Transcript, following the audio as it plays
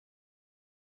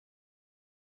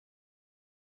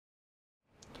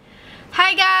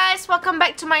Hi guys, welcome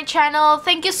back to my channel.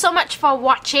 Thank you so much for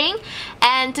watching,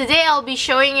 and today I'll be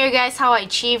showing you guys how I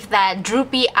achieved that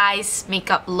droopy eyes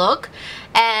makeup look.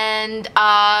 And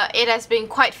it has been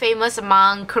quite famous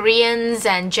among Koreans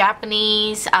and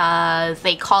Japanese.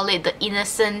 They call it the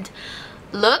innocent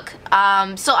look.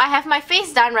 So I have my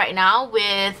face done right now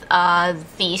with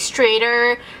the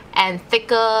straighter and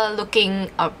thicker looking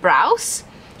brows.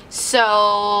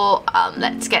 So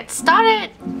let's get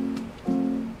started.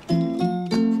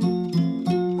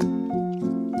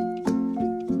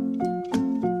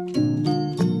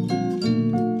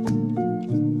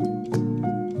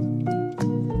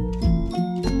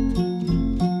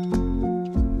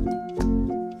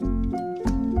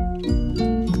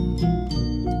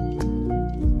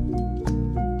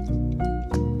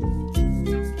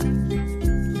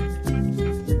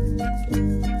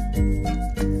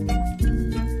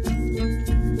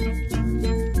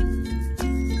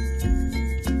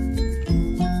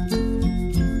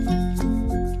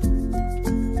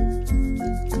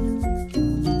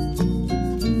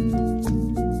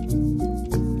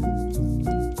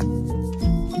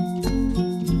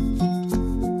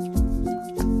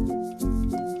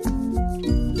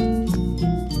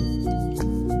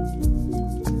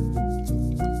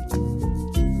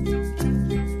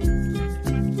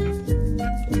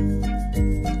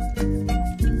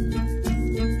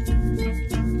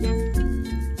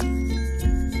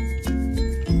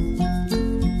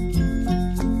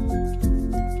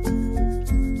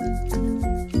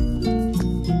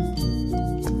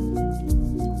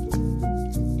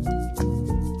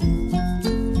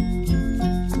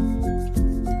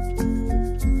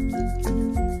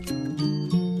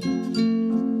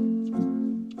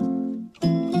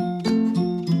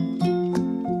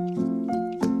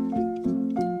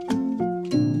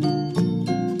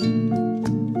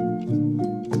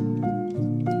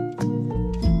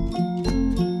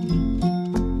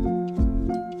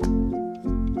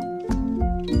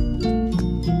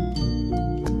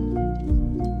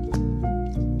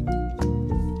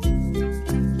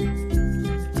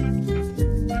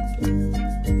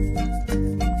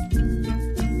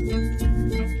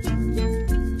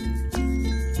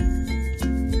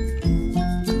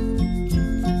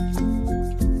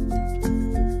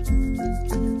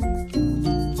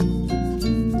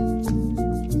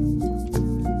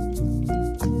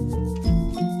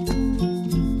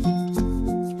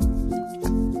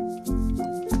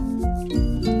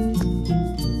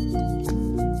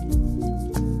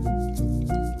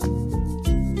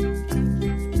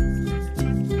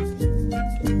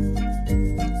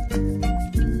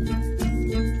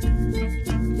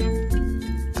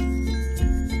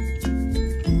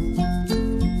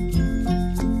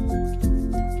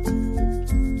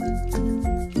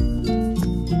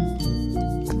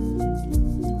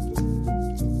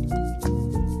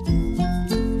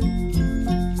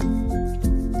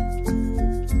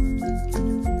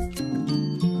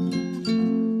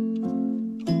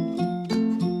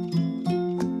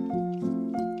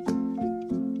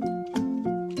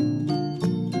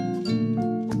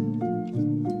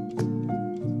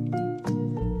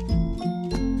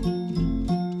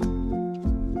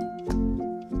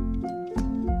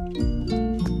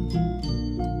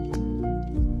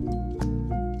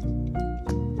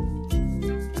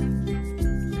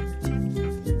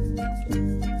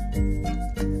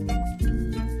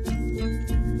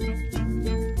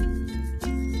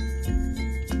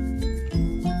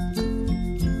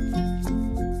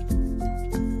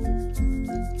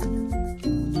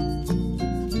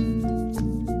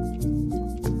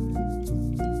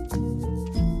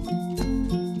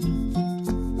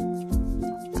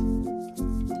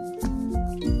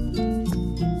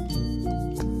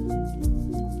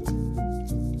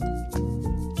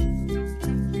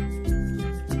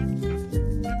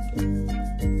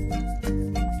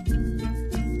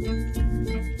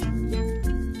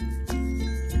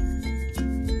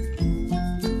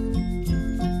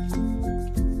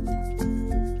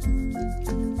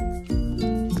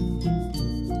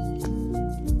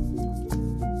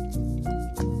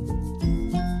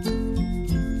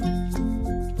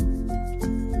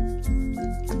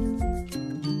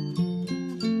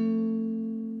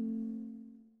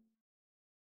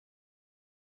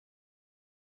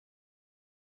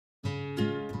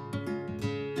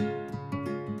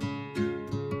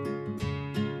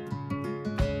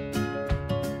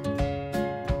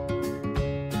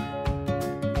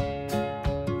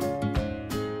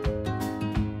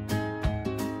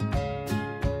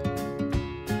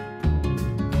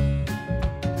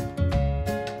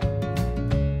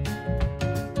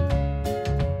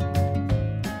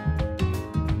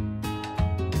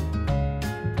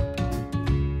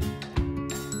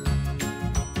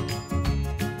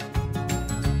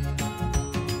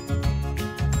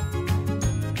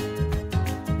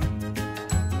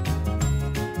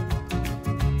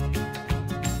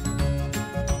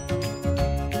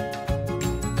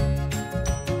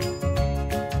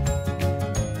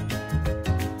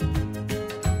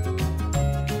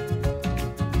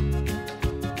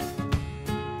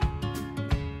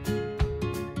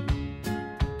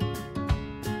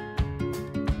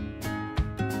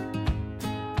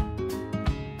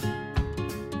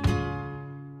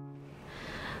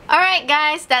 Alright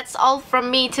guys, that's all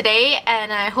from me today,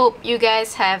 and I hope you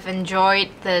guys have enjoyed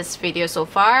this video so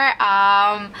far.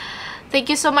 Thank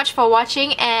you so much for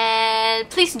watching, and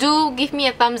please do give me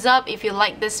a thumbs up if you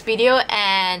like this video,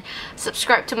 and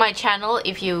subscribe to my channel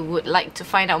if you would like to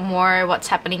find out more what's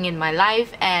happening in my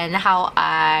life and how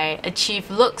I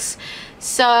achieve looks.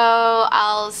 So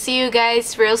I'll see you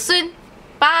guys real soon.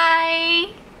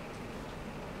 Bye!